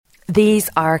These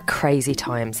are crazy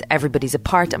times. Everybody's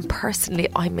apart, and personally,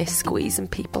 I miss squeezing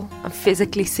people and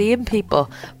physically seeing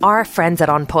people. Our friends at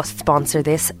On Post sponsor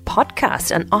this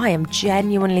podcast, and I am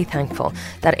genuinely thankful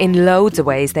that in loads of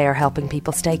ways they are helping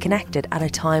people stay connected at a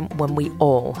time when we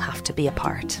all have to be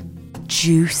apart.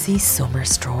 Juicy summer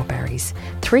strawberries,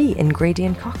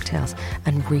 3-ingredient cocktails,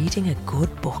 and reading a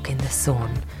good book in the sun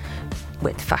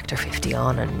with Factor 50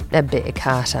 on and a big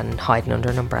hat and hiding under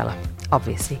an umbrella.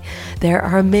 Obviously, there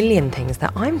are a million things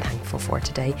that I'm thankful for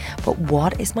today, but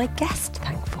what is my guest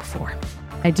thankful for?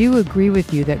 I do agree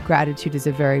with you that gratitude is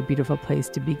a very beautiful place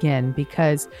to begin,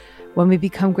 because when we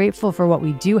become grateful for what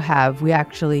we do have, we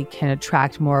actually can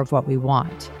attract more of what we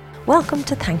want. Welcome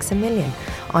to Thanks a Million.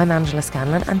 I'm Angela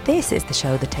Scanlon, and this is the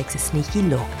show that takes a sneaky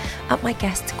look at my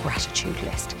guests' gratitude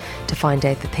list to find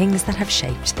out the things that have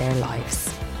shaped their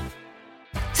lives.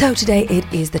 So today it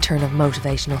is the turn of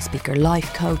motivational speaker,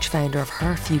 life coach, founder of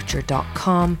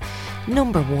herfuture.com,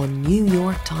 #1 New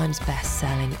York Times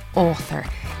best-selling author,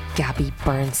 Gabby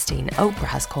Bernstein. Oprah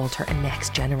has called her a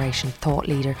next generation thought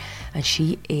leader, and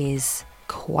she is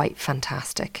quite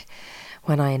fantastic.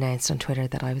 When I announced on Twitter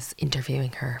that I was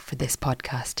interviewing her for this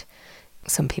podcast,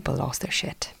 some people lost their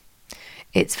shit.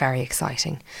 It's very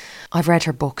exciting. I've read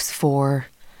her books for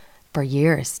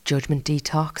years. Judgment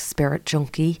Detox, Spirit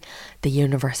Junkie, The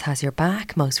Universe Has Your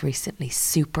Back, most recently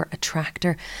Super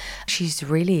Attractor. She's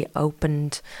really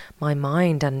opened my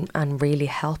mind and really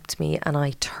helped me, and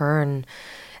I turn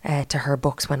to her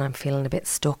books when I'm feeling a bit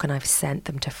stuck, and I've sent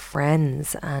them to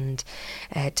friends and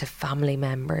to family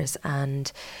members, and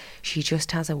she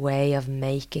just has a way of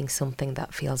making something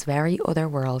that feels very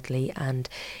otherworldly and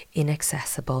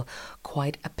inaccessible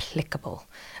quite applicable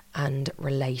and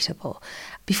relatable.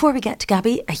 Before we get to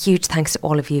Gabby, a huge thanks to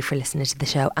all of you for listening to the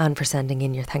show and for sending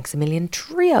in your Thanks a Million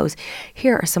trios.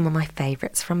 Here are some of my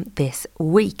favourites from this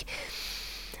week.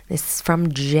 This is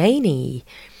from Janie.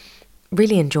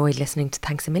 Really enjoyed listening to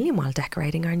Thanks a Million while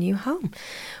decorating our new home.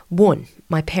 1,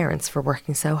 my parents for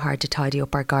working so hard to tidy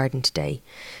up our garden today.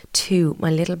 2, my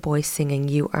little boy singing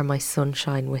You Are My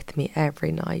Sunshine with me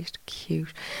every night.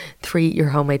 Cute. 3, your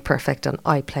homemade perfect on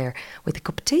iPlayer with a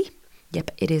cup of tea.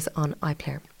 Yep, it is on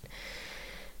iPlayer.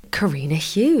 Karina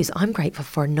Hughes, I'm grateful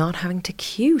for not having to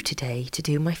queue today to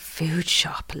do my food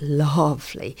shop.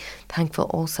 Lovely. Thankful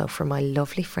also for my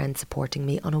lovely friend supporting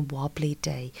me on a wobbly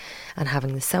day and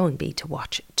having the sewing bee to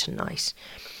watch tonight.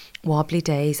 Wobbly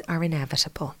days are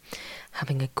inevitable.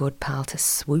 Having a good pal to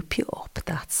swoop you up,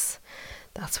 that's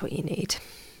what you need.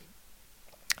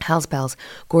 Hell's bells,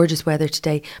 gorgeous weather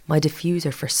today, my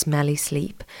diffuser for smelly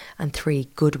sleep, and 3,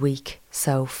 good week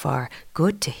so far.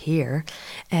 Good to hear.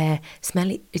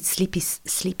 Sleepy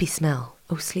smell.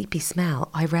 Oh, sleepy smell.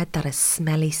 I read that as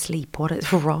smelly sleep. What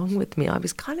is wrong with me? I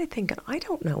was kind of thinking, I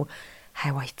don't know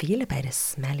how I feel about a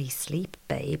smelly sleep,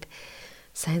 babe.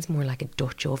 Sounds more like a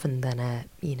Dutch oven than a,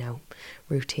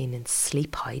 routine in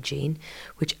sleep hygiene,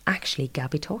 which actually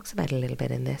Gabby talks about a little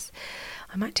bit in this.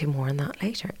 I might do more on that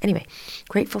later. Anyway,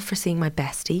 grateful for seeing my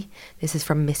bestie. This is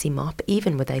from Missy Mop.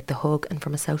 Even without the hug and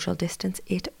from a social distance,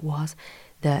 it was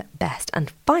the best.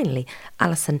 And finally,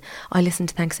 Alison, I listen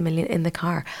to Thanks a Million in the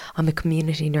car. I'm a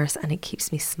community nurse and it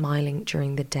keeps me smiling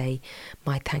during the day.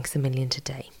 My Thanks a Million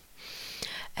today.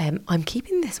 I'm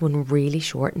keeping this one really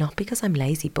short, not because I'm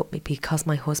lazy, but because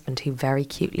my husband, who very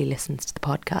cutely listens to the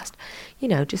podcast,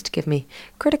 just to give me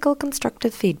critical,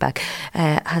 constructive feedback,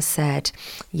 has said,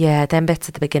 yeah, them bits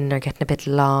at the beginning are getting a bit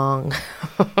long.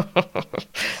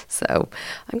 So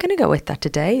I'm going to go with that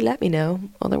today. Let me know.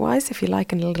 Otherwise, if you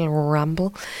like a little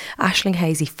ramble. Aisling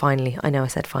Hazy, finally. I know I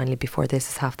said finally before, this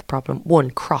is half the problem.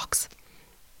 1, Crocs.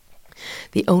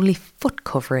 The only foot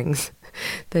coverings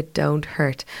that don't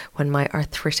hurt when my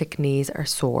arthritic knees are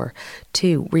sore.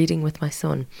 2, reading with my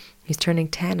son. He's turning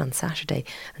 10 on Saturday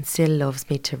and still loves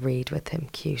me to read with him.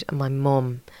 Cute. And my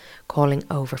mum calling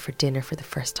over for dinner for the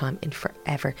first time in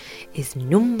forever is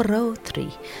numero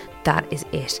 3. That is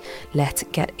it. Let's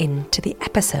get into the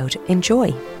episode.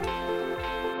 Enjoy.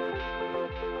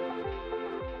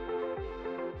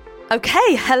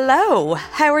 Okay, hello.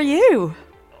 How are you?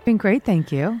 Been great,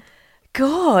 thank you.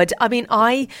 Good. I mean,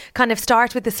 I kind of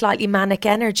start with a slightly manic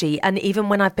energy, and even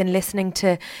when I've been listening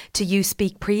to you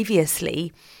speak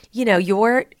previously,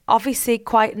 you're obviously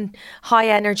quite a high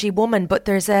energy woman, but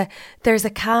there's a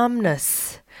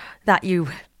calmness that you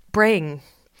bring.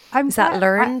 Is that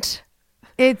learned?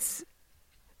 It's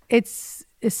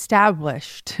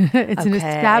established. It's an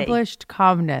established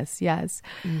calmness, yes.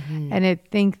 Mm-hmm. And I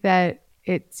think that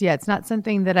it's not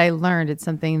something that I learned. It's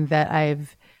something that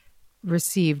I've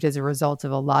received as a result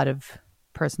of a lot of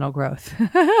personal growth.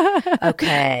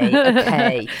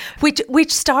 Okay.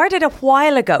 Which started a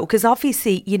while ago, because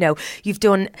obviously, you know, you've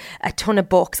done a ton of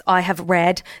books. I have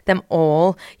read them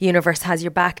all. Universe Has Your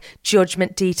Back,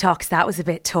 Judgment Detox. That was a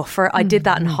bit tougher. I did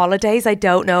that on holidays. I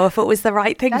don't know if it was the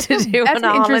right thing to do on a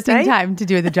holiday. That's an interesting time to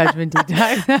do the Judgment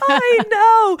Detox. I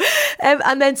know.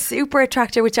 And then Super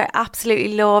Attractor, which I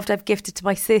absolutely loved. I've gifted to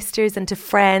my sisters and to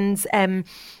friends.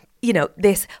 You know,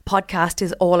 this podcast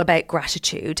is all about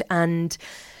gratitude, and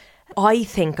I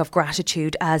think of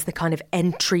gratitude as the kind of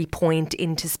entry point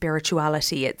into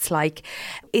spirituality. It's like,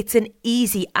 it's an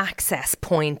easy access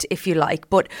point, if you like.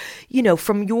 But, you know,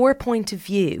 from your point of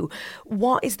view,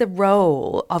 what is the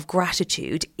role of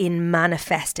gratitude in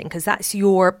manifesting? Because that's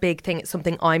your big thing. It's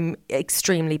something I'm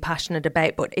extremely passionate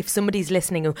about. But if somebody's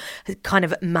listening who kind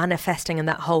of manifesting and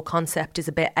that whole concept is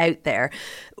a bit out there,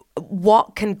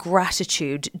 what can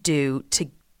gratitude do to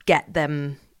get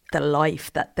them the life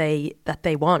that they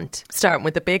want? Starting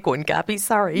with the big one, Gabby,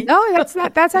 sorry. No,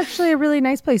 that's actually a really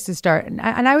nice place to start. And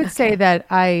I would say that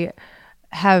I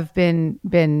have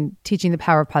been teaching the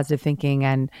power of positive thinking,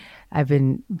 and I've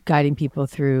been guiding people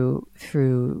through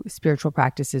spiritual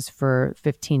practices for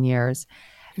 15 years.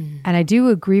 And I do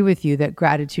agree with you that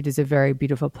gratitude is a very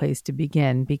beautiful place to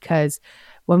begin, because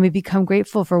when we become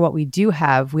grateful for what we do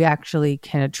have, we actually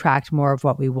can attract more of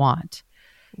what we want.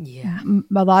 Yeah.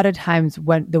 A lot of times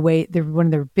one of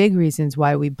the big reasons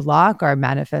why we block our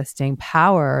manifesting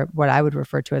power, what I would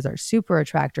refer to as our super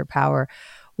attractor power,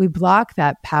 we block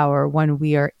that power when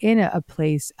we are in a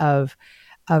place of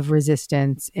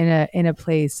resistance, in a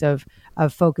place of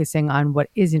focusing on what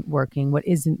isn't working, what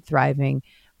isn't thriving,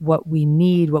 what we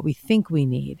need, what we think we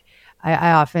need.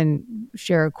 I often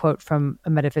share a quote from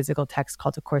a metaphysical text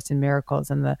called A Course in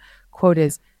Miracles. And the quote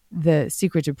is, "The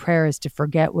secret to prayer is to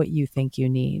forget what you think you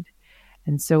need."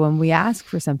 And so when we ask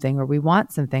for something, or we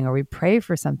want something, or we pray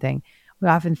for something, we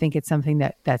often think it's something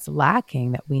that's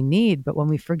lacking, that we need. But when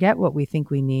we forget what we think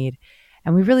we need,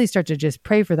 and we really start to just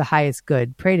pray for the highest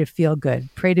good, pray to feel good,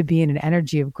 pray to be in an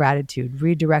energy of gratitude,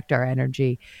 redirect our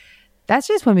energy, that's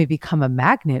just when we become a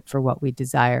magnet for what we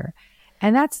desire.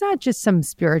 And that's not just some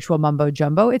spiritual mumbo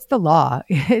jumbo. It's the law.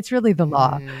 It's really the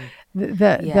law. The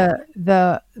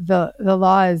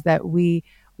law is that we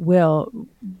will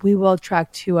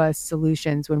attract to us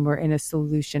solutions when we're in a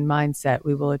solution mindset.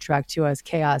 We will attract to us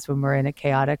chaos when we're in a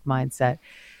chaotic mindset.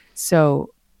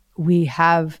 So we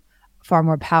have far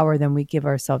more power than we give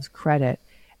ourselves credit.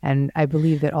 And I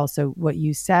believe that also what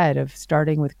you said of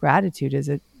starting with gratitude is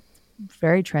a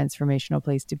very transformational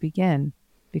place to begin,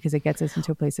 because it gets us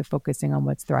into a place of focusing on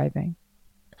what's thriving.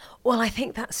 Well, I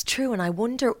think that's true. And I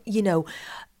wonder, you know,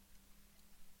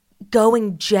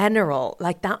 going general,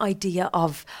 like that idea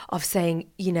of saying,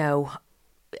 you know,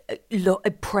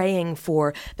 praying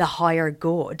for the higher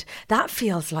good, that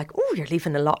feels like, oh, you're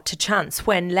leaving a lot to chance,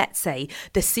 when, let's say,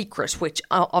 The Secret, which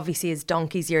obviously is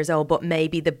donkey's years old, but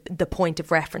maybe the point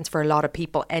of reference for a lot of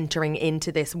people entering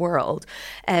into this world,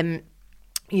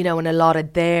 you know, and a lot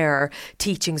of their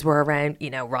teachings were around, you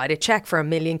know, write a check for £1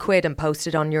 million and post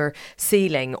it on your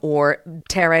ceiling, or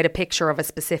tear out a picture of a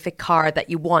specific car that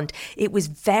you want. It was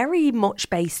very much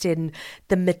based in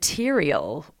the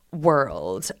material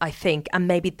world, I think, and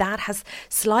maybe that has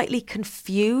slightly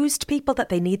confused people, that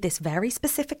they need this very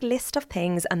specific list of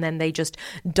things, and then they just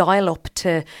dial up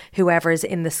to whoever's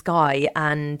in the sky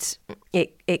and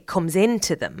it comes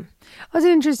into them. Well, it's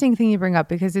an interesting thing you bring up,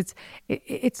 because it's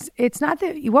not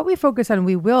that what we focus on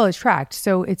we will attract.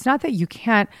 So it's not that you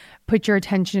can't put your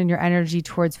attention and your energy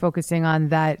towards focusing on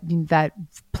that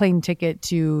plane ticket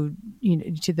to, you know,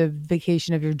 to the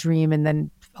vacation of your dream, and then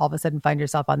all of a sudden find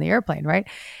yourself on the airplane, right?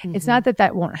 Mm-hmm. It's not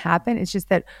that won't happen. It's just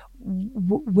that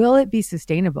will it be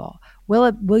sustainable?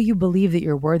 Will you believe that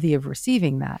you're worthy of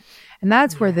receiving that? And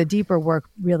that's where the deeper work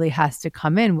really has to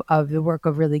come in, of the work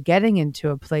of really getting into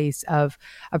a place of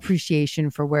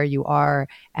appreciation for where you are,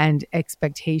 and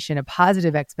expectation, a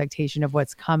positive expectation of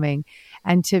what's coming,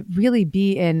 and to really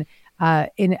be and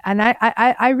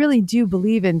I really do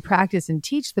believe in, practice and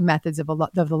teach the methods of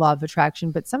the law of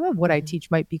attraction, but some of what I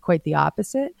teach might be quite the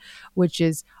opposite, which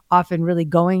is often really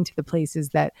going to the places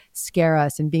that scare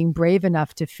us and being brave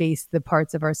enough to face the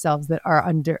parts of ourselves that are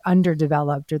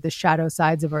underdeveloped, or the shadow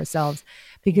sides of ourselves.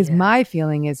 Because my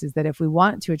feeling is that if we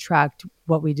want to attract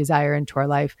what we desire into our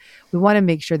life, we want to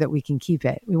make sure that we can keep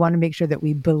it. We want to make sure that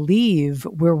we believe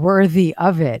we're worthy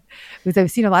of it. Because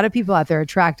I've seen a lot of people out there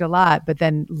attract a lot, but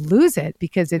then lose it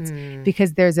because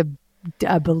because there's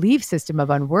a belief system of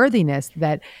unworthiness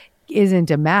that isn't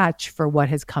a match for what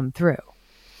has come through.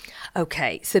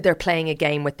 Okay, so they're playing a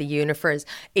game with the universe.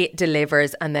 It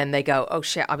delivers, and then they go, "Oh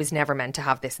shit, I was never meant to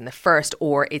have this in the first,"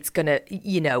 or it's gonna,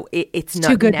 it's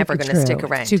not never going to stick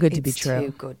around. It's too good to be true.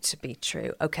 Too good to be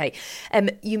true. Okay,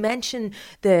 you mentioned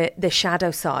the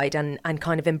shadow side and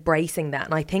kind of embracing that,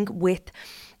 and I think with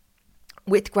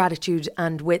gratitude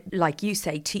and with, like you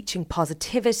say, teaching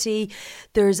positivity,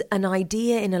 there's an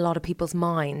idea in a lot of people's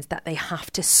minds that they have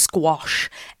to squash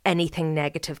anything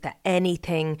negative, that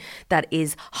anything that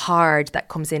is hard that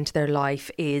comes into their life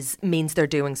means they're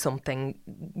doing something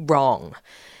wrong.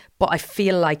 But I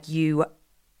feel like you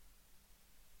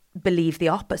believe the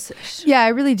opposite. Yeah, I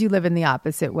really do live in the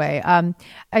opposite way.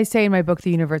 I say in my book, The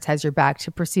Universe Has Your Back,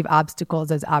 to perceive obstacles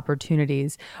as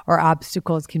opportunities, or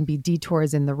obstacles can be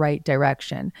detours in the right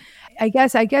direction. I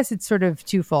guess it's sort of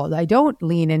twofold. I don't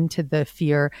lean into the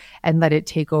fear and let it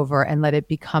take over and let it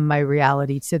become my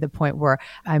reality to the point where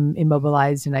I'm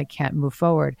immobilized and I can't move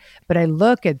forward. But I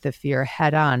look at the fear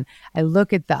head on. I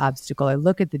look at the obstacle. I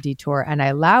look at the detour, and I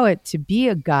allow it to be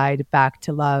a guide back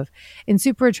to love. In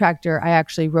Super Attractor, I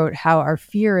actually wrote how our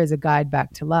fear is a guide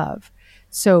back to love.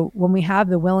 So when we have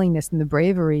the willingness and the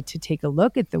bravery to take a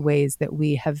look at the ways that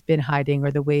we have been hiding, or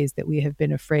the ways that we have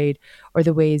been afraid, or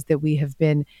the ways that we have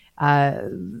been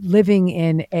living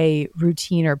in a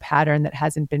routine or pattern that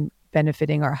hasn't been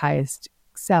benefiting our highest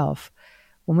self,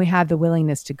 when we have the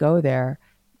willingness to go there,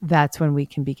 that's when we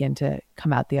can begin to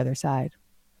come out the other side.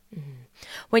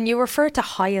 When you refer to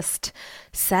highest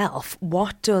self,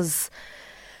 what does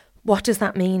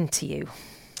that mean to you?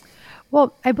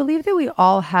 Well, I believe that we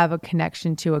all have a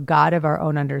connection to a God of our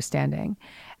own understanding.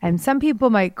 And some people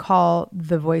might call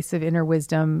the voice of inner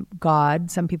wisdom God.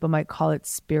 Some people might call it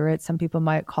spirit. Some people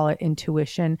might call it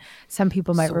intuition. Some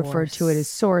people might refer to it as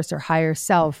source, or higher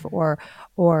self, or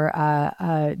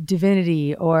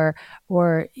divinity, or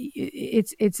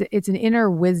it's an inner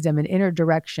wisdom, an inner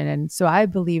direction. And so I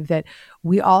believe that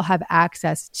we all have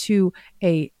access to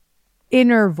a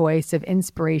inner voice of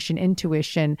inspiration,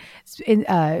 intuition,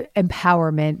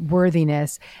 empowerment,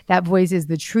 worthiness. That voice is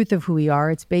the truth of who we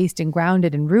are. It's based and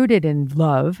grounded and rooted in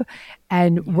love.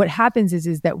 And what happens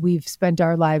is that we've spent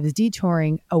our lives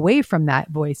detouring away from that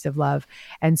voice of love.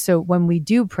 And so when we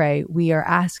do pray, we are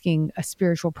asking a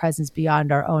spiritual presence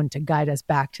beyond our own to guide us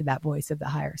back to that voice of the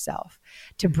higher self,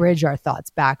 to bridge our thoughts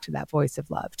back to that voice of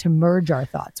love, to merge our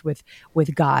thoughts with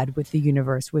God, with the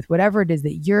universe, with whatever it is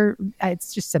that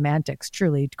it's just semantics,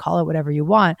 truly. Call it whatever you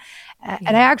want.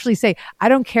 And I actually say, I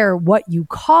don't care what you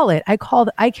call it. I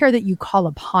care that you call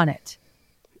upon it.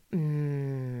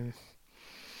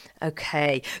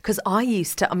 Okay, because I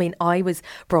was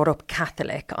brought up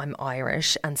Catholic. I'm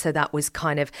Irish, and so that was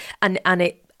kind of, and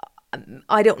it,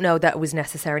 I don't know that it was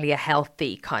necessarily a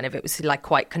healthy kind of, it was like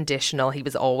quite conditional. He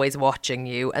was always watching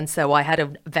you. And so I had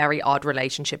a very odd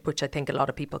relationship, which I think a lot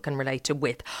of people can relate to,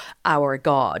 with our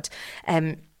God.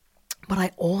 But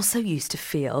I also used to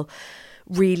feel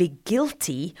really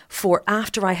guilty for,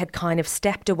 after I had kind of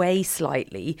stepped away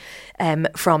slightly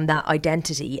from that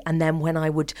identity, and then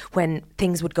when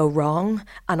things would go wrong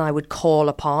and I would call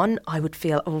upon, I would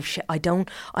feel, oh shit, I don't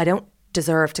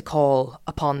deserve to call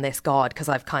upon this God, because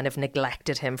I've kind of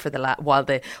neglected him for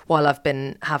while I've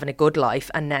been having a good life,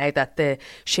 and now that the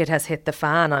shit has hit the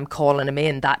fan, I'm calling him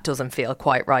in. That doesn't feel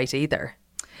quite right either.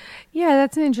 Yeah,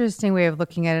 that's an interesting way of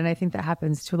looking at it. And I think that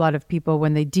happens to a lot of people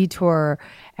when they detour,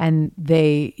 and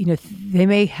they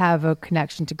may have a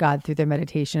connection to God through their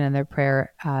meditation and their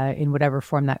prayer in whatever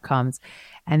form that comes.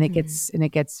 And it gets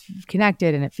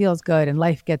connected, and it feels good, and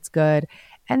life gets good.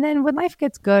 And then when life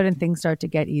gets good and things start to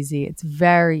get easy, it's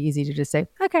very easy to just say,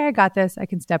 okay, I got this. I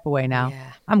can step away now.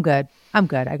 Yeah. I'm good.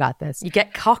 I got this. You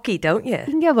get cocky, don't you? You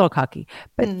can get a little cocky.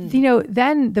 But,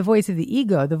 then the voice of the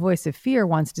ego, the voice of fear,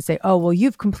 wants to say, oh, well,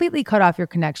 you've completely cut off your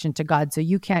connection to God, so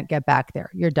you can't get back there.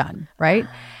 You're done, right?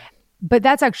 But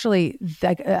that's actually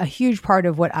like a huge part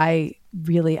of what I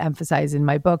really emphasize in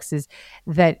my books, is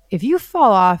that if you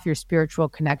fall off your spiritual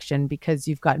connection because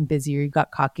you've gotten busy, or you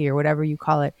got cocky, or whatever you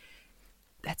call it,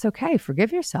 that's okay.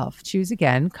 Forgive yourself. Choose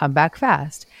again. Come back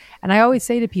fast. And I always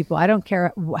say to people, I don't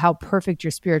care how perfect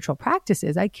your spiritual practice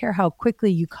is. I care how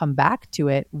quickly you come back to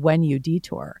it when you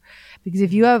detour. Because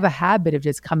if you have a habit of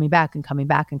just coming back and coming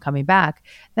back and coming back,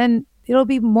 then it'll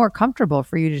be more comfortable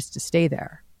for you just to stay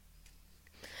there.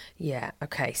 Yeah.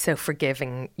 Okay. So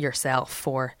forgiving yourself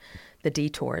for the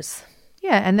detours.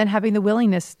 Yeah. And then having the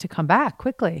willingness to come back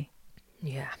quickly.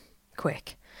 Yeah.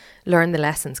 Quick. Learn the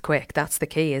lessons quick. That's the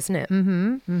key, isn't it?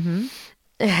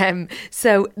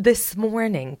 So this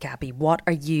morning, Gabby, what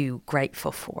are you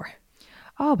grateful for?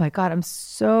 Oh my God, I'm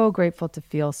so grateful to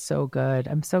feel so good.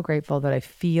 I'm so grateful that I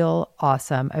feel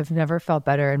awesome. I've never felt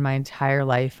better in my entire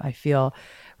life. I feel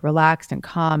relaxed and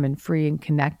calm and free and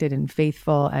connected and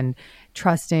faithful and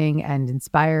trusting and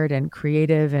inspired and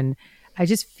creative. And I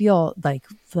just feel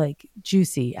like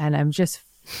juicy, and I'm just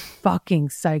fucking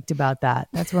psyched about that.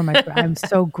 That's where I'm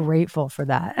so grateful for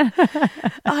that.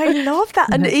 I love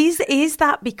that. And is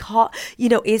that because,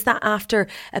 is that after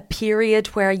a period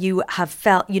where you have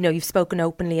felt, you've spoken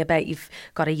openly about you've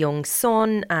got a young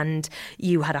son and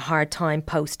you had a hard time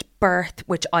post birth,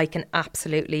 which I can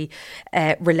absolutely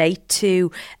relate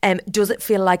to. Does it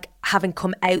feel like, having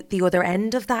come out the other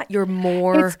end of that, you're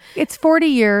more... It's 40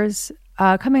 years,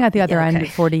 coming out the other end of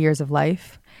 40 years of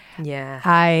life. Yeah.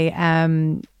 I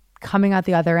am coming out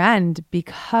the other end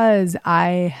because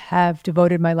I have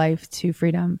devoted my life to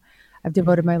freedom. I've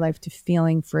devoted my life to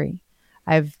feeling free.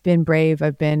 I've been brave.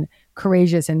 I've been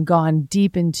courageous and gone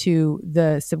deep into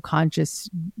the subconscious,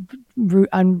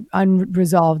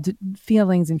 unresolved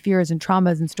feelings and fears and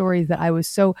traumas and stories that I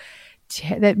was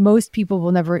that most people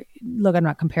will never look. I'm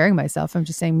not comparing myself. I'm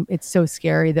just saying it's so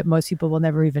scary that most people will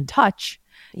never even touch,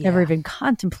 never even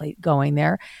contemplate going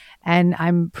there. And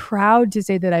I'm proud to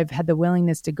say that I've had the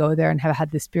willingness to go there and have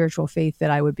had the spiritual faith that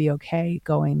I would be okay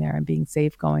going there and being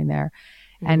safe going there.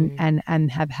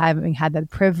 And having had that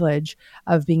privilege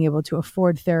of being able to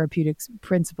afford therapeutic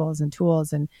principles and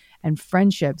tools and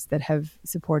friendships that have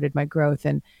supported my growth,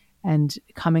 and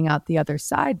coming out the other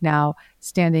side now,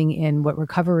 standing in what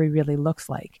recovery really looks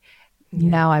like.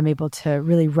 Now I'm able to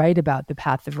really write about the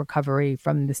path of recovery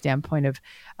from the standpoint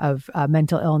of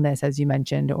mental illness, as you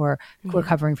mentioned, or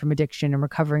recovering from addiction and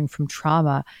recovering from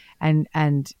trauma,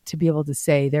 and to be able to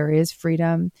say there is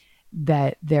freedom,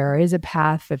 that there is a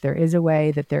path, that there is a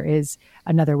way, that there is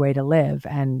another way to live.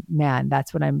 And man,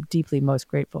 that's what I'm deeply most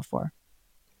grateful for.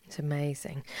 It's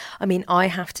amazing. I mean, I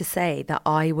have to say that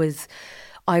I was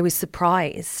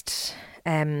surprised,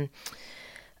 and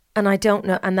I don't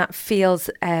know, and that feels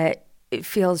it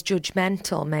feels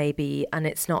judgmental maybe, and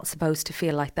it's not supposed to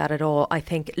feel like that at all. I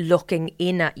think looking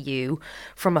in at you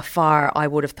from afar, I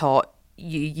would have thought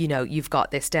you've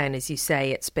got this down. As you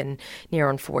say, it's been near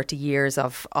on 40 years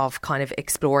of kind of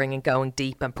exploring and going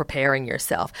deep and preparing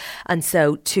yourself. And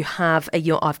so to have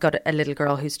I've got a little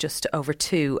girl who's just over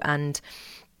 2, and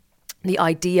the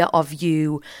idea of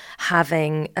you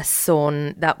having a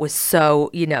son that was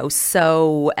so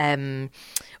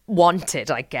wanted,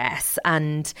 I guess,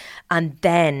 and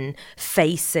then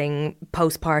facing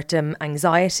postpartum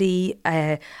anxiety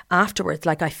afterwards.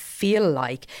 Like, I feel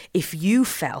like if you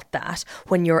felt that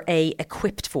when you're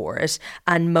equipped for it,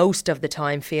 and most of the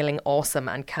time feeling awesome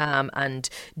and calm and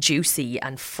juicy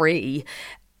and free,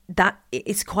 that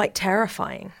is quite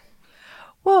terrifying.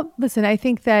 Well, listen, I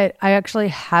think that I actually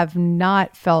have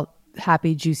not felt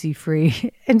happy, juicy,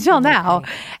 free until now.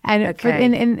 And I've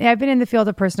been in the field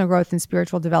of personal growth and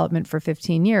spiritual development for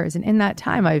 15 years. And in that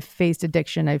time, I've faced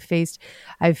addiction. I've faced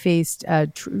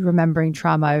remembering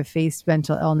trauma. I've faced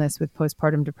mental illness with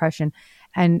postpartum depression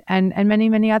and many,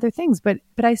 many other things. But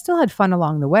I still had fun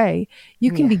along the way.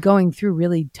 You can be going through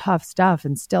really tough stuff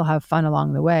and still have fun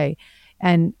along the way.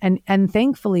 And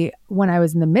thankfully, when I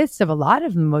was in the midst of a lot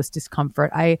of the most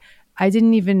discomfort, I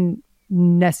didn't even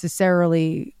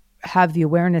necessarily have the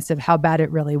awareness of how bad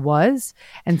it really was.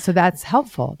 And so that's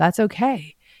helpful. That's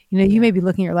okay. You may be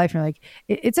looking at your life and you're like,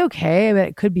 it's okay, but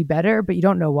it could be better, but you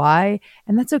don't know why.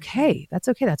 And that's okay. That's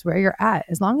okay. That's where you're at.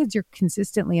 As long as you're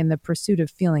consistently in the pursuit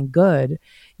of feeling good,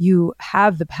 you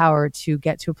have the power to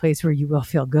get to a place where you will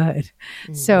feel good.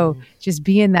 So just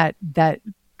be in that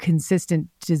consistent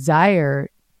desire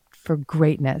for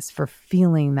greatness, for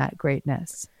feeling that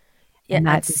greatness. And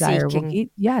that desire will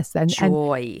be, and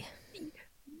joy.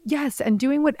 Yes, and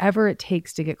doing whatever it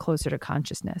takes to get closer to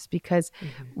consciousness, because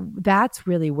that's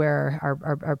really where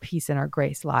our peace and our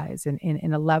grace lies,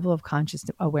 in a level of conscious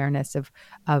awareness of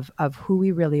who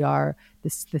we really are,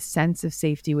 the sense of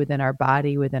safety within our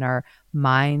body, within our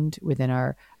mind, within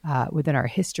our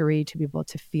history, to be able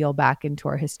to feel back into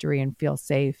our history and feel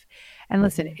safe. And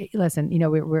listen,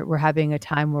 we're having a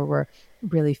time where we're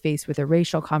really faced with a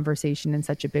racial conversation in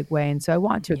such a big way. And so I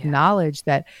want to acknowledge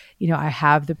that, I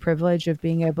have the privilege of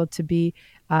being able to be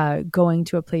going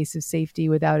to a place of safety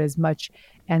without as much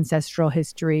ancestral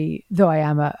history, though I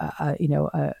am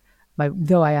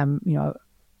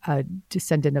a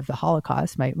descendant of the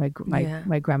Holocaust.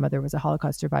 My grandmother was a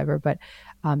Holocaust survivor, but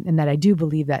and that I do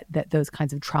believe that those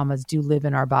kinds of traumas do live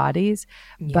in our bodies,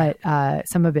 but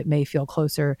some of it may feel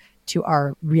closer to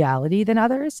our reality than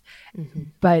others.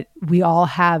 But we all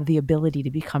have the ability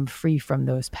to become free from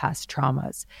those past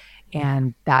traumas,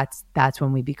 and that's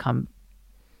when we become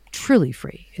truly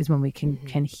free. Is when we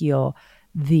can heal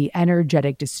the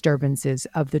energetic disturbances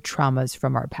of the traumas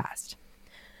from our past.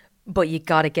 But you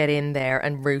got to get in there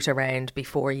and root around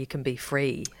before you can be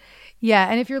free. Yeah.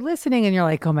 And if you're listening and you're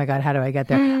like, oh my God, how do I get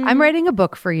there? I'm writing a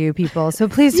book for you people. So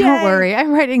please don't worry.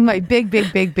 I'm writing my big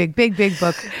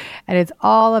book. And it's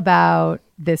all about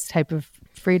this type of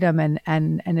freedom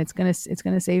and it's gonna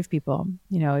save people.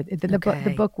 You know,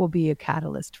 the book will be a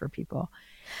catalyst for people.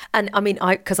 And I mean,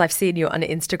 because I've seen you on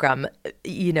Instagram,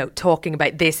 you know, talking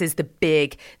about this is the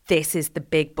big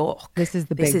book. This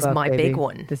is my baby. big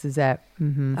one. This is it.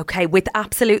 Mm-hmm. Okay, with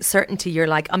absolute certainty, you're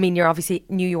like, I mean, you're obviously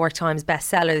New York Times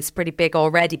bestseller. It's pretty big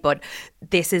already, but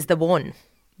this is the one.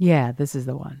 Yeah, this is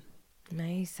the one.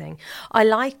 Amazing. I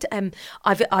liked.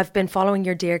 I've been following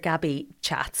your Dear Gabby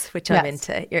chats, which I'm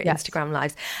into, your Instagram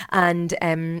lives,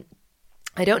 and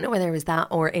I don't know whether it was that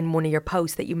or in one of your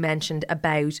posts that you mentioned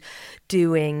about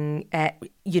doing,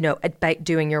 about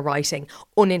doing your writing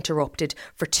uninterrupted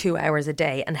for 2 hours a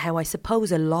day, and how I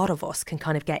suppose a lot of us can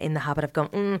kind of get in the habit of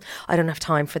going, I don't have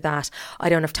time for that. I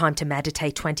don't have time to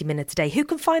meditate 20 minutes a day. Who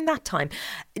can find that time?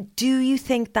 Do you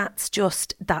think that's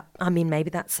just that? I mean, maybe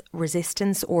that's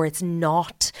resistance, or it's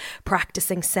not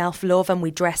practicing self-love, and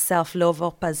we dress self-love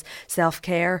up as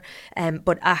self-care,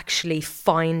 but actually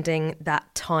finding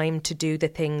that time to do the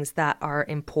things that are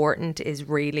important is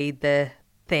really the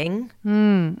thing.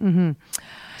 Mm-hmm.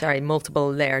 Sorry,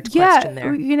 multiple layered question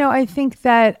there. You know, I think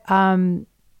that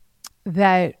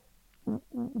that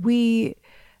we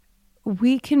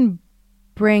can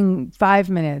bring 5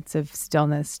 minutes of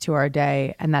stillness to our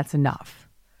day, and that's enough.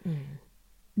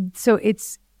 So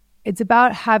it's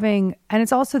about having, and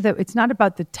it's also that it's not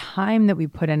about the time that we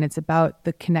put in, it's about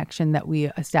the connection that we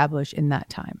establish in that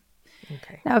time.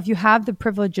 Okay. Now, if you have the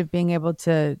privilege of being able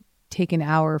to take an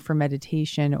hour for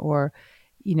meditation, or,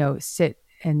 you know, sit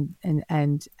and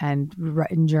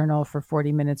write and journal for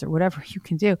 40 minutes or whatever you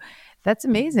can do, that's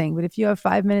amazing. But if you have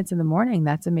 5 minutes in the morning,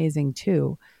 that's amazing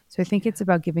too. So I think it's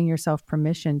about giving yourself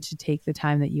permission to take the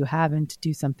time that you have and to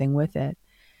do something with it.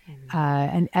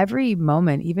 And every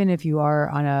moment, even if you are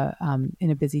on in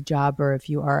a busy job, or if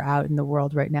you are out in the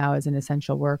world right now as an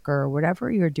essential worker, or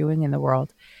whatever you're doing in the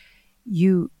world,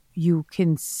 you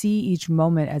can see each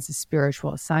moment as a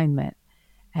spiritual assignment,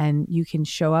 and you can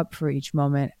show up for each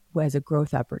moment as a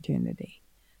growth opportunity.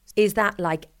 Is that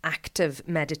like active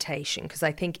meditation? Because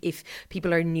I think if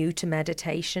people are new to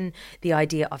meditation, the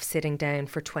idea of sitting down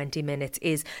for 20 minutes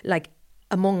is, like,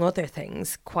 among other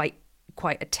things, quite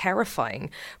a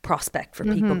terrifying prospect for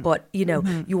people. But, you know,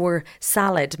 your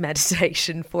salad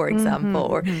meditation, for example,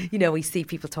 or, you know, we see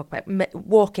people talk about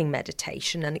walking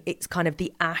meditation, and it's kind of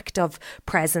the act of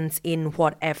presence in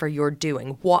whatever you're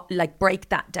doing. Break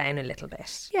that down a little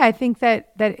bit. Yeah, I think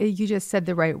that you just said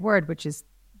the right word, which is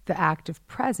the act of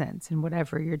presence in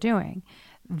whatever you're doing.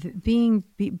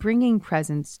 Bringing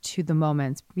presence to the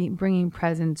moments, bringing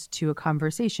presence to a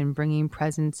conversation, bringing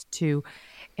presence to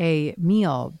a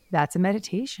meal, that's a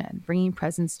meditation. Bringing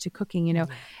presence to cooking. You know,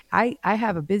 I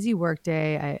have a busy work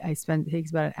day. It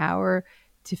takes about an hour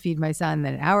to feed my son,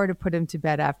 then an hour to put him to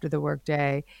bed after the work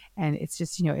day. And it's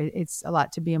just, you know, it's a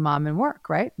lot to be a mom and work,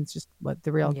 right? It's just what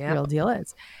the real deal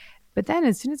is. But then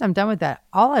as soon as I'm done with that,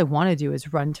 all I want to do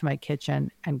is run to my kitchen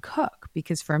and cook,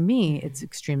 because for me, it's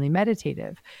extremely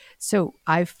meditative. So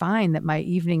I find that my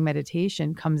evening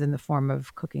meditation comes in the form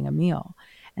of cooking a meal.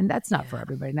 And that's not for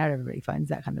everybody. Not everybody finds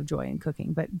that kind of joy in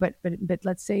cooking. But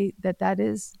let's say that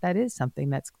is something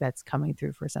that's coming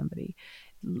through for somebody.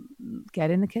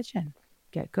 Get in the kitchen,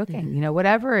 get cooking, you know,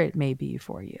 whatever it may be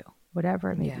for you,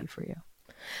 be for you.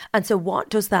 And so what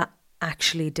does that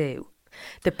actually do?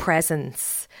 The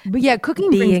presence. But yeah,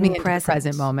 cooking brings me into the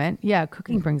present moment. Yeah,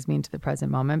 cooking brings me into the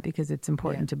present moment, because it's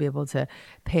important to be able to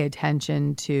pay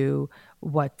attention to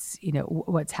what's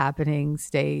happening,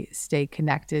 stay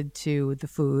connected to the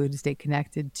food, stay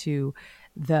connected to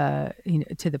to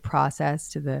the process,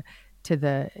 to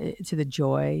the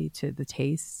joy, to the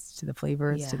taste, to the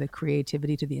flavors, to the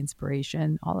creativity, to the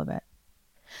inspiration, all of it.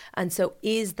 And so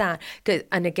is that good?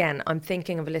 And again, I'm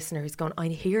thinking of a listener who's gone, I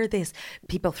hear this,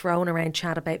 people throwing around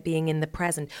chat about being in the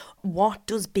present. What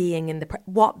does being in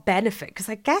what benefit? Because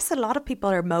I guess a lot of people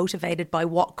are motivated by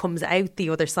what comes out the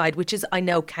other side, which is, I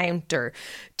know, counter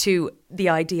to the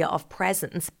idea of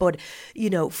presence. But, you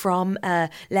know, from a,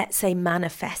 let's say,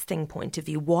 manifesting point of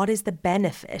view, what is the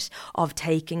benefit of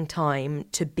taking time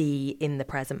to be in the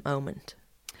present moment?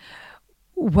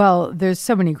 Well, there's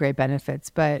so many great benefits,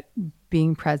 but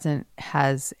being present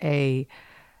has a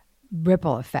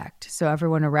ripple effect. So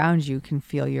everyone around you can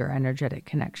feel your energetic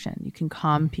connection. You can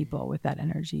calm people with that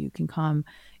energy. You can calm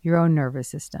your own nervous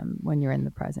system when you're in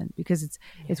the present, because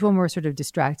it's when we're sort of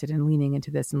distracted and leaning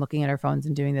into this and looking at our phones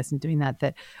and doing this and doing that,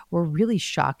 that we're really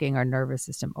shocking our nervous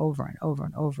system over and over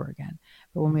and over again.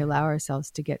 But when we allow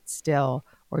ourselves to get still,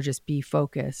 or just be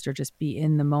focused, or just be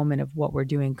in the moment of what we're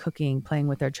doing, cooking, playing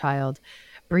with our child,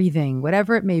 breathing,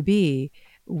 whatever it may be,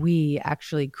 we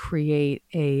actually create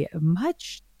a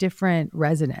much different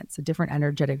resonance, a different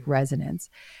energetic resonance.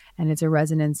 And it's a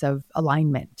resonance of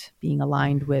alignment, being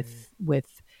aligned with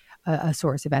a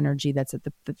source of energy that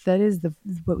is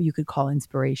what you could call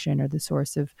inspiration, or the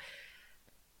source of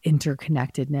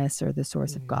interconnectedness, or the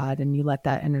source of God. And you let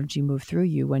that energy move through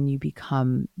you when you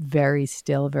become very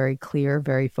still, very clear,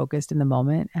 very focused in the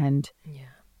moment, and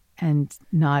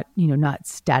not, not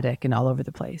static and all over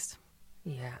the place.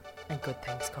 Yeah, and good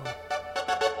things come.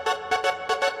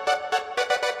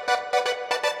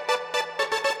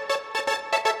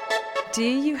 Do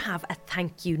you have a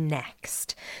thank you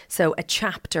next? So a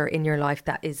chapter in your life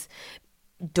that is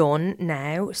done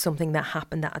now, something that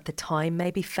happened that at the time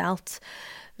maybe felt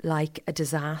like a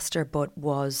disaster, but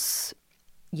was,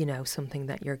 something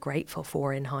that you're grateful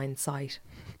for in hindsight.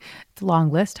 It's a long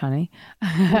list, honey.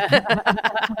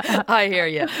 I hear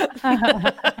you.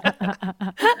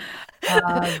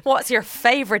 What's your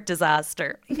favorite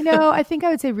disaster? I think I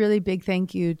would say really big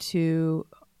thank you to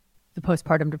the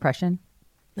postpartum depression.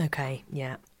 Okay.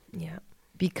 Yeah.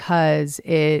 Because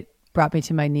it brought me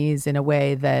to my knees in a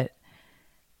way that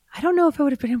I don't know if I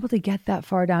would have been able to get that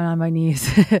far down on my knees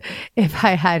if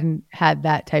I hadn't had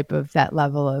that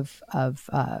level of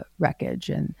wreckage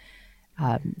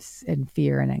and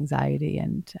fear and anxiety,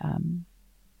 and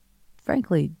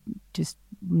frankly, just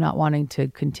not wanting to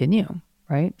continue,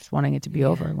 right? Just wanting it to be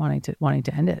over, wanting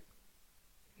to end it.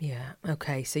 Yeah.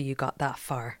 Okay. So you got that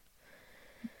far.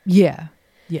 Yeah.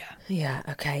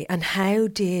 Okay. And how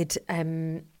did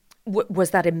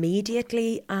was that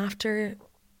immediately after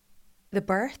the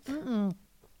birth? Mm-mm.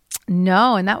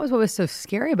 No, and that was what was so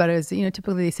scary about it. Is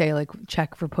typically they say like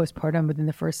check for postpartum within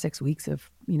the first 6 weeks of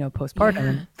postpartum. Yeah.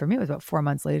 And for me, it was about 4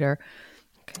 months later,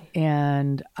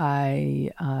 and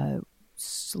I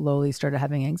slowly started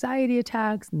having anxiety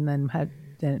attacks, and then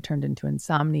it turned into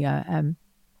insomnia. And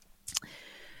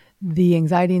the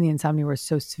anxiety and the insomnia were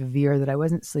so severe that I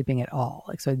wasn't sleeping at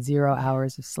all. So I had 0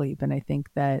 hours of sleep. And I think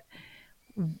that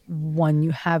when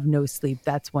you have no sleep,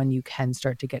 that's when you can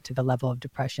start to get to the level of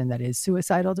depression that is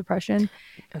suicidal depression.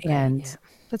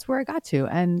 That's where I got to.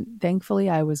 And thankfully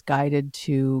I was guided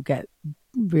to get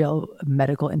real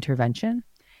medical intervention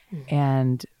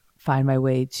and find my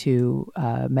way to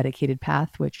a medicated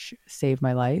path, which saved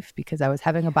my life because I was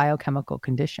having a biochemical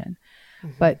condition.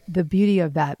 But the beauty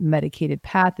of that medicated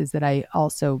path is that I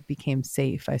also became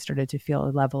safe. I started to feel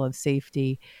a level of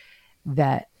safety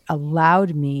that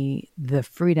allowed me the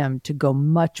freedom to go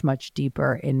much, much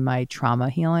deeper in my trauma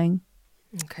healing.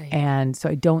 Okay. And so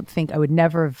I don't think I would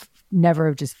never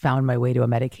have just found my way to a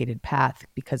medicated path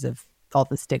because of all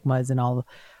the stigmas and all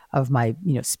of my,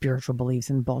 spiritual beliefs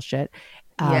and bullshit.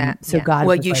 God,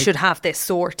 well, you should have this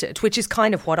sorted, which is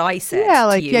kind of what I said. Yeah,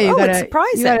 like, to you. It's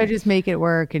surprising. You gotta just make it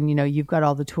work, and you've got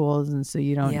all the tools, and so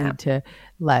you don't need to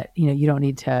you don't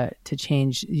need to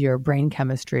change your brain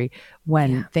chemistry.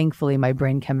 When thankfully my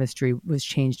brain chemistry was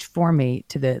changed for me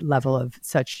to the level of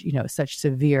such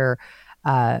severe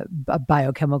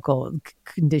biochemical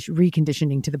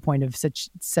reconditioning to the point of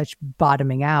such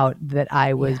bottoming out that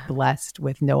I was blessed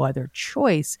with no other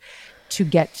choice to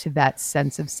get to that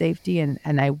sense of safety, and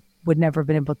I would never have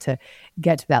been able to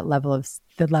get to that level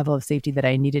of safety that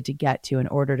I needed to get to in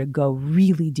order to go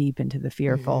really deep into the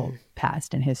fearful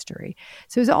past and history.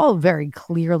 So it was all very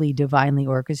clearly divinely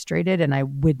orchestrated, and I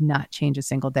would not change a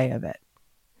single day of it.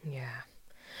 Yeah.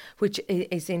 Which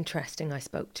is interesting. I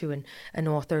spoke to an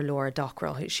author, Laura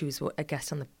Dockrell, she was a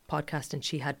guest on the podcast, and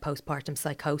she had postpartum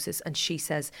psychosis, and she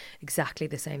says exactly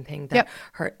the same thing, that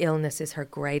her illness is her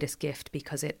greatest gift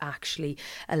because it actually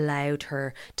allowed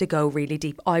her to go really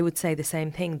deep. I would say the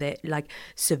same thing, that like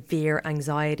severe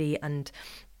anxiety and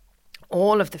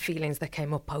all of the feelings that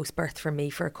came up post-birth for me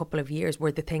for a couple of years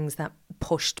were the things that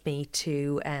pushed me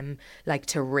to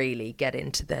to really get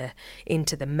into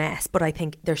the mess. But I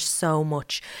think there's so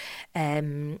much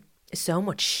shame,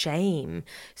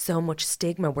 so much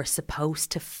stigma. We're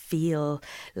supposed to feel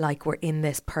like we're in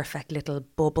this perfect little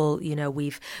bubble.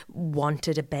 We've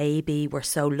wanted a baby. We're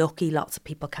so lucky. Lots of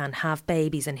people can't have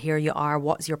babies, and here you are.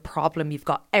 What's your problem? You've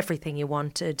got everything you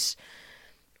wanted.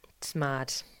 It's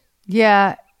mad.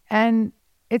 Yeah. And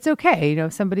it's okay,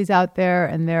 if somebody's out there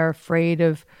and they're afraid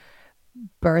of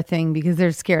birthing because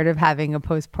they're scared of having a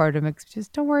postpartum.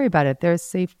 Just don't worry about it.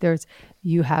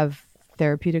 You have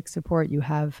therapeutic support. You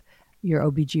have your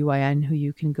OBGYN who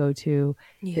you can go to.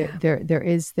 Yeah. There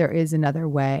is another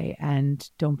way, and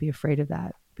don't be afraid of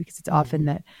that, because it's often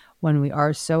that when we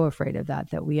are so afraid of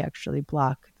that we actually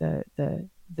block the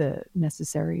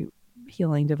necessary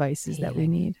healing devices that we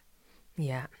need.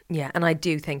 Yeah. Yeah. And I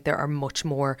do think there are much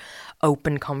more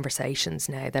open conversations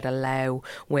now that allow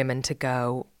women to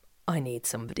go, I need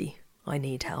somebody, I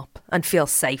need help, and feel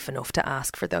safe enough to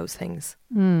ask for those things.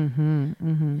 Mm-hmm,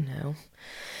 mm-hmm. You know?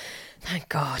 Thank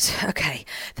God. Okay.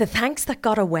 The thanks that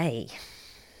got away.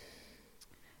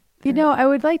 You know, I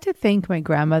would like to thank my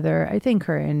grandmother. I thank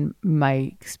her in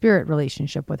my spirit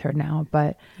relationship with her now,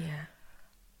 but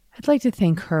I'd like to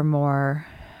thank her more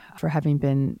for having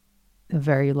been a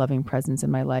very loving presence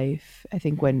in my life. I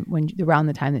think when around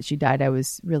the time that she died, I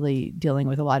was really dealing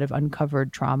with a lot of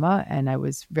uncovered trauma, and I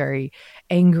was very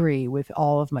angry with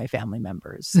all of my family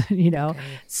members, you know? Okay.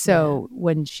 So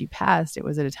when she passed, it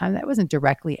was at a time that I wasn't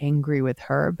directly angry with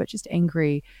her, but just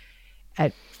angry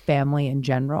at family in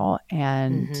general.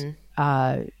 And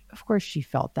of course she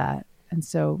felt that. And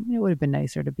so it would have been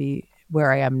nicer to be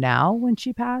where I am now when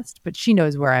she passed, but she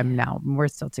knows where I'm now, and we're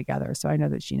still together. So I know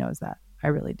that she knows that. I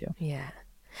really do. Yeah.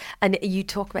 And you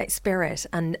talk about spirit,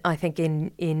 and I think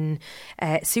in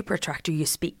Super Attractor you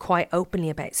speak quite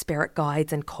openly about spirit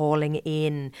guides and calling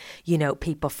in, you know,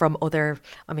 people from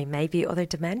maybe other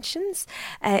dimensions.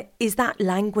 Is that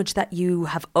language that you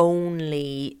have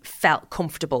only felt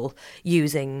comfortable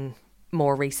using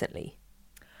more recently?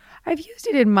 I've used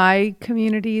it in my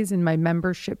communities, in my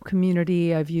membership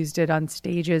community. I've used it on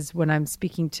stages when I'm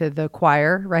speaking to the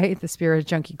choir, right? The Spirit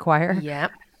Junkie Choir. Yeah.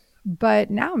 But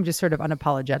now I'm just sort of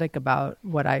unapologetic about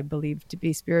what I believe to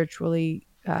be spiritually,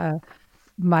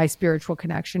 my spiritual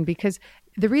connection, because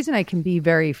the reason I can be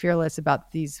very fearless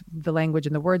about the language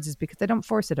and the words is because I don't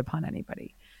force it upon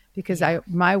anybody, because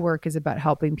my work is about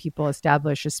helping people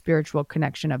establish a spiritual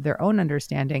connection of their own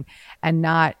understanding and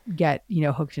not get,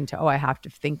 hooked into, I have to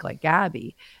think like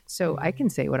Gabby. So I can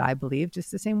say what I believe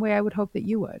just the same way I would hope that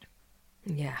you would.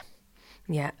 Yeah.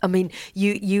 Yeah. I mean,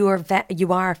 you are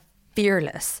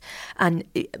fearless, and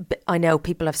I know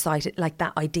people have cited like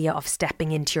that idea of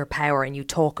stepping into your power, and you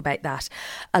talk about that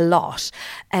a lot.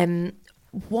 I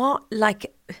don't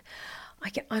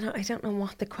know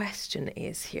what the question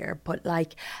is here, but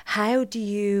like, how do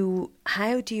you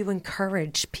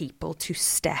encourage people to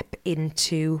step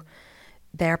into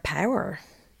their power?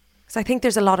 Because I think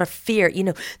there's a lot of fear.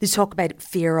 They talk about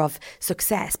fear of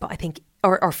success, but I think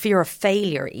or fear of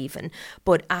failure even.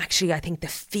 But actually, I think the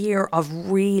fear of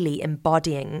really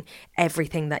embodying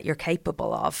everything that you're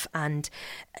capable of and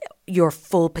your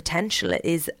full potential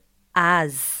is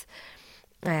as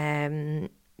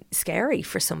scary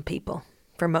for some people,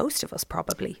 for most of us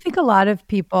probably. I think a lot of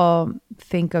people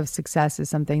think of success as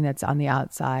something that's on the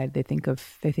outside. They think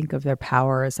of their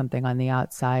power as something on the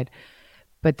outside,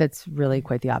 but that's really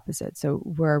quite the opposite. So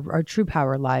where our true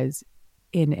power lies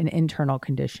in an internal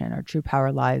condition. Our true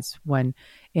power lies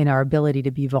in our ability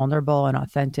to be vulnerable and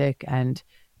authentic and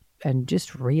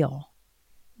just real.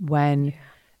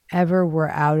 Whenever we're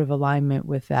out of alignment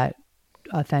with that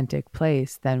authentic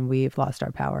place, then we've lost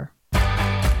our power.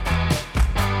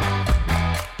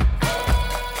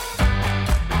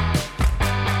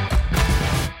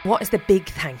 What is the big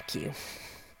thank you?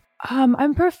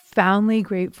 I'm profoundly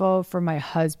grateful for my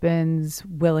husband's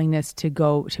willingness to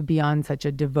be on such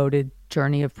a devoted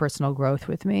journey of personal growth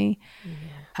with me.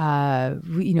 Yeah.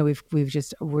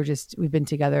 We've been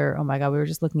together. Oh my God, we were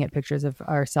just looking at pictures of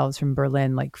ourselves from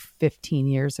Berlin like 15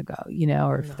 years ago,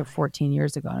 or 14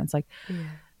 years ago, and it's like,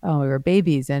 we were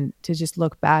babies, and to just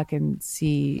look back and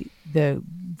see the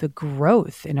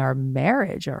growth in our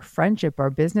marriage, our friendship,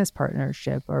 our business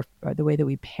partnership, or the way that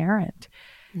we parent.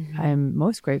 Mm-hmm. I'm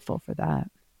most grateful for that.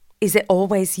 Is it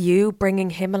always you bringing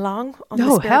him along on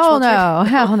the spiritual hell no, trip?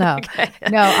 Hell no. Okay.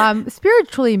 No,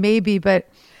 spiritually maybe, but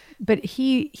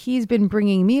he's been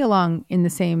bringing me along in the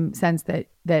same sense that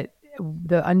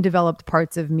the undeveloped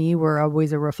parts of me were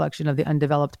always a reflection of the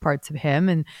undeveloped parts of him.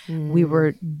 And we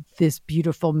were this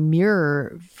beautiful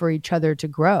mirror for each other to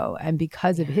grow. And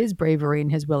because of his bravery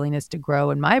and his willingness to grow,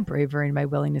 and my bravery and my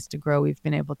willingness to grow, we've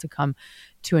been able to come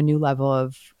to a new level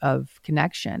of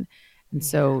connection. And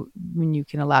so when you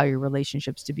can allow your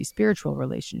relationships to be spiritual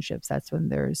relationships, that's when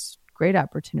there's great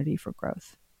opportunity for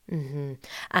growth. Mm-hmm.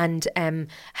 And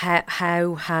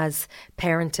how has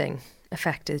parenting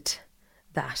affected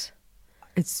that?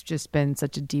 it's just been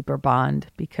such a deeper bond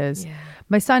because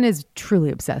my son is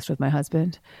truly obsessed with my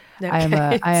husband.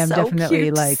 Okay. I am so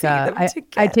definitely like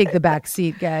I take the back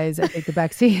seat, guys. I take the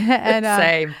back seat, and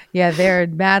Same. Yeah, they're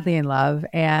madly in love,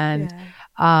 and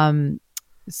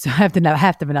so I have to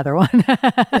have another one.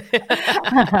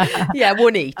 Yeah,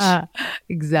 one each.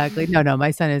 Exactly. No.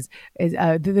 My son is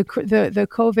the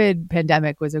COVID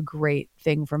pandemic was a great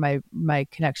thing for my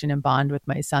connection and bond with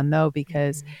my son, though,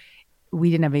 because we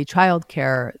didn't have any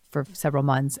childcare for several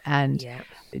months, and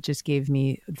it just gave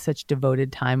me such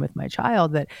devoted time with my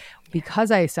child that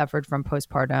because I suffered from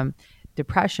postpartum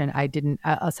depression, I didn't.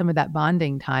 Some of that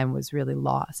bonding time was really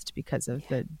lost because of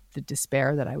the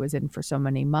despair that I was in for so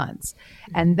many months.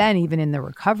 And then even in the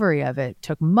recovery of it,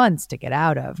 took months to get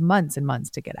out of, months and months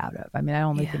to get out of. I mean, I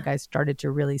only think I started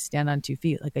to really stand on 2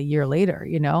 feet like a year later,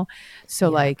 you know? So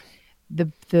like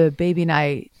the baby and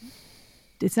I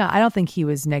don't think he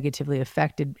was negatively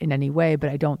affected in any way, but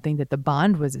I don't think that the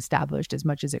bond was established as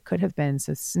much as it could have been.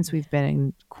 So since we've been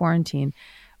in quarantine,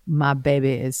 my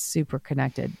baby is super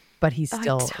connected, but he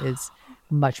still is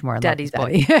much more in Daddy's love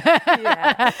with boy.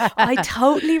 I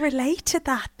totally relate to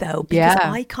that though, because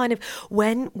I kind of,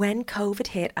 when COVID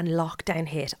hit and lockdown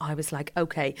hit, I was like,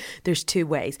 okay, there's two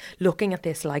ways. Looking at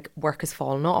this like work has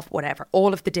fallen off, whatever,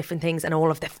 all of the different things and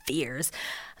all of the fears.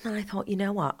 And then I thought, you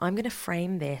know what, I'm going to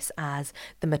frame this as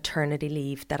the maternity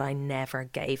leave that I never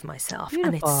gave myself.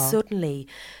 Beautiful. And it suddenly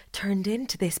turned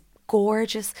into this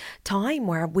gorgeous time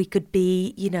where we could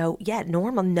be,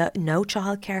 normal, no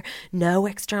childcare, no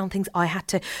external things. I had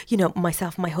to,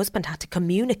 myself and my husband had to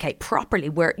communicate properly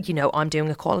where, I'm doing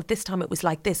a call at this time. It was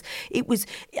like this. It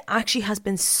actually has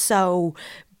been so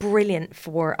brilliant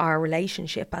for our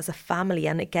relationship as a family.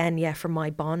 And again, for my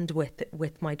bond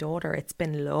with my daughter, it's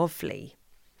been lovely.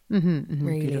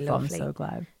 Really Beautiful. lovely. I'm so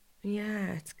glad.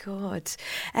 Yeah, it's good.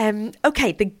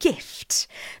 Okay, the gift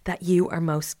that you are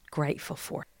most grateful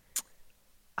for.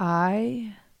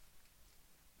 I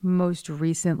most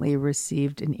recently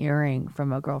received an earring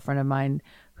from a girlfriend of mine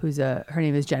her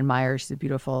name is Jen Meyer. She's a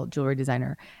beautiful jewelry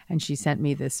designer. And she sent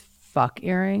me this fuck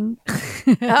earring.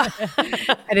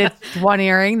 And it's one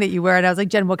earring that you wear. And I was like,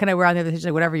 Jen, what can I wear on the other? She's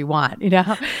like, whatever you want,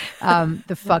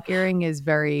 The fuck earring is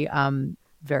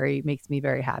makes me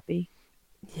very happy.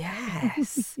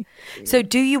 Yes. So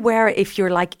do you wear it if you're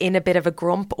like in a bit of a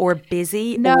grump or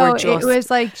busy? No, or just... it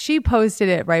was like she posted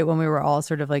it right when we were all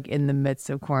sort of like in the midst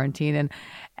of quarantine.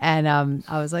 And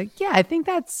I was like, yeah, I think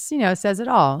that's, says it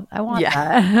all. I want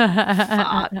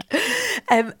that.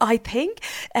 I think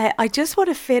I just want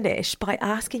to finish by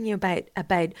asking you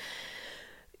about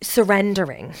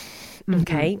surrendering.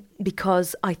 Okay,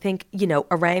 because I think,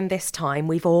 around this time,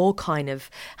 we've all kind of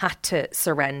had to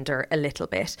surrender a little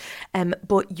bit.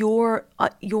 But your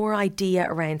idea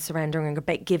around surrendering,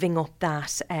 about giving up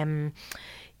that, the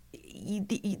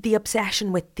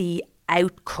obsession with the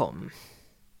outcome.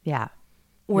 Yeah.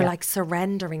 Or like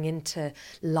surrendering into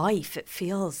life. It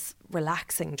feels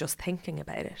relaxing just thinking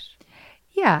about it.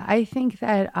 Yeah, I think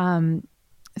that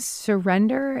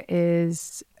surrender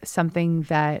is something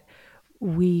that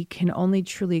we can only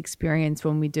truly experience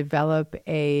when we develop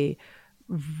a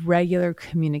regular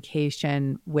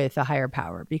communication with a higher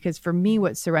power. Because for me,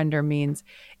 what surrender means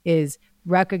is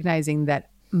recognizing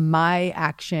that my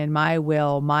action, my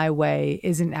will, my way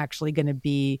isn't actually going to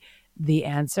be the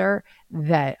answer,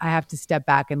 that I have to step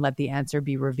back and let the answer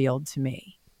be revealed to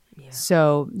me. Yeah.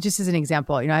 So just as an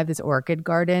example, I have this orchid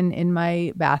garden in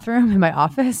my bathroom, in my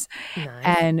office. Nice.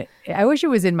 And I wish it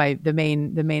was in the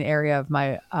main area of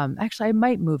my, actually I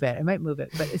might move it,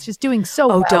 but it's just doing so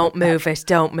well. Oh, don't move it. It's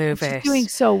doing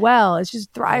so well. It's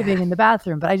just thriving in the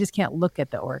bathroom, but I just can't look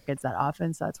at the orchids that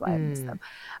often. So that's why I miss them.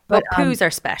 But poos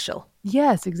are special.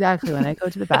 Yes, exactly. When I go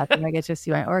to the bathroom, I get to see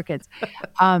my orchids.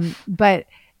 But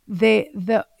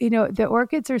the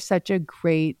orchids are such a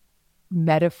great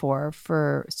metaphor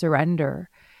for surrender,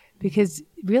 because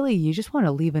really you just want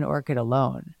to leave an orchid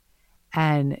alone.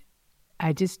 And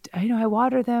I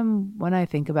water them when I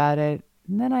think about it,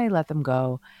 and then I let them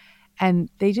go, and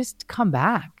they just come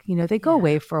back. They go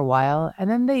away for a while and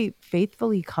then they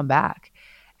faithfully come back.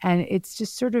 And it's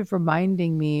just sort of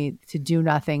reminding me to do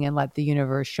nothing and let the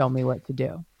universe show me what to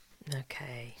do.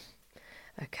 Okay.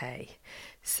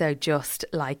 So just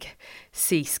like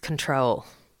cease control.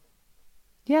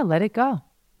 Yeah, let it go.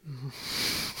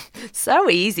 So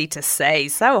easy to say,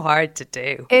 so hard to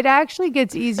do. It actually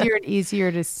gets easier and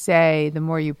easier to say the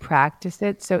more you practice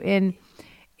it. So in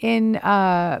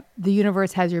The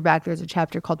Universe Has Your Back, there's a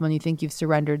chapter called When You Think You've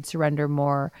Surrendered, Surrender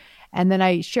More. And then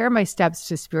I share my steps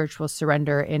to spiritual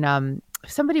surrender in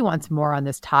if somebody wants more on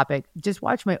this topic, just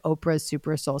watch my Oprah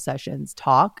Super Soul Sessions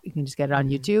talk. You can just get it on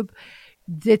YouTube.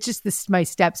 it's just my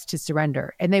steps to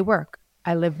surrender, and they work.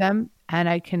 I live them, and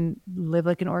I can live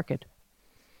like an orchid.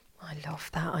 I love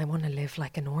that. I want to live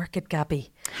like an orchid,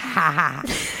 Gabby.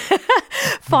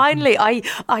 Finally,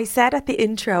 I said at the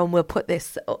intro, and we'll put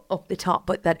this up the top,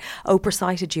 but that Oprah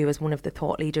cited you as one of the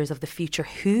thought leaders of the future.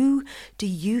 Who do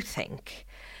you think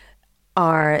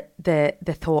are the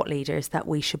thought leaders that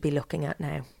we should be looking at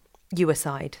now? You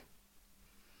aside.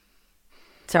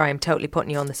 Sorry, I'm totally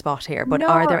putting you on the spot here, but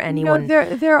are there anyone?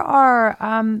 No, there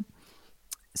are.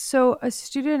 So a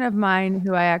student of mine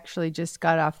who I actually just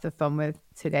got off the phone with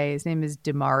today, his name is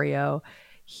DeMario.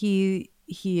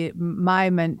 My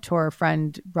mentor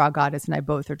friend, Ra Goddess, and I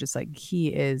both are just like, he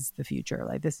is the future.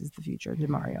 Like, this is the future,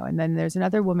 DeMario. And then there's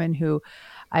another woman who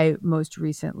I most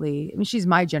recently, I mean, she's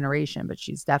my generation, but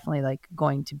she's definitely like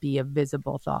going to be a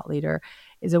visible thought leader,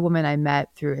 is a woman I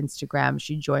met through Instagram.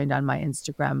 She joined on my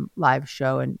Instagram live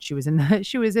show, and she was in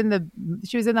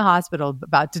the hospital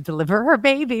about to deliver her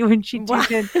baby when she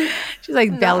tuned in. She's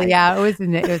like belly out. It was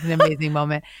an amazing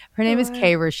moment. Her name is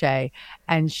Kay Roche,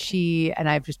 and she and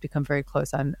I've just become very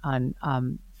close on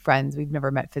friends. We've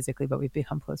never met physically, but we've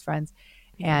become close friends.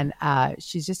 And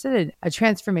she's just a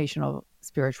transformational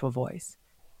spiritual voice.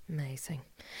 Amazing.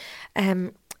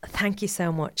 Thank you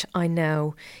so much. I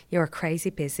know you're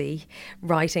crazy busy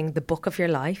writing the book of your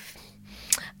life.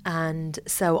 And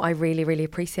so I really, really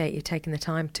appreciate you taking the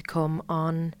time to come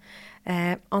on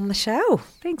the show.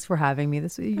 Thanks for having me.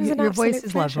 Your voice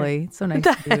is lovely. It's so nice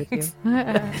to be with you.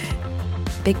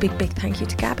 Big thank you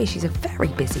to Gabby. She's a very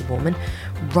busy woman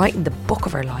writing the book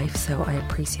of her life, so I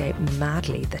appreciate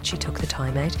madly that she took the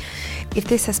time out. If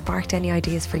this has sparked any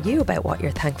ideas for you about what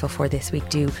you're thankful for this week,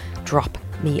 do drop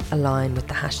me a line with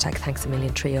the hashtag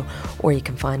 #ThanksAMillionTrio, or you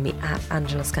can find me at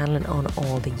Angela Scanlon on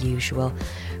all the usual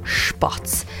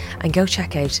spots. And go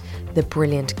check out the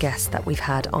brilliant guests that we've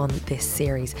had on this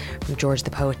series, from George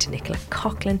the Poet to Nicola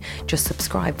Coughlan. Just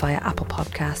subscribe via Apple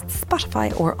Podcasts,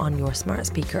 Spotify, or on your smart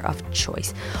speaker of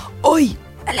choice. Oi,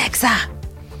 Alexa!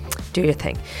 Do your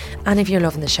thing. And if you're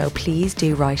loving the show, please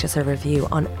do write us a review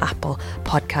on Apple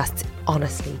Podcasts.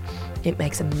 Honestly, it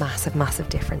makes a massive, massive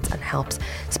difference and helps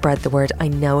spread the word. I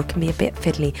know it can be a bit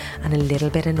fiddly and a little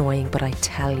bit annoying, but I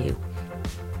tell you,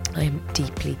 I am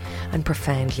deeply and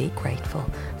profoundly grateful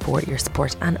for your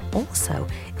support. And also,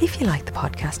 if you like the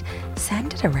podcast,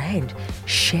 send it around.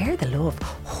 Share the love.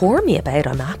 Whore me about.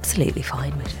 I'm absolutely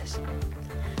fine with it.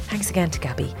 Thanks again to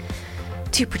Gabby,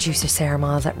 to producer Sarah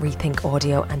Miles at Rethink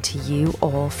Audio, and to you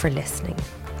all for listening.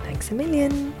 Thanks a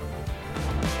million.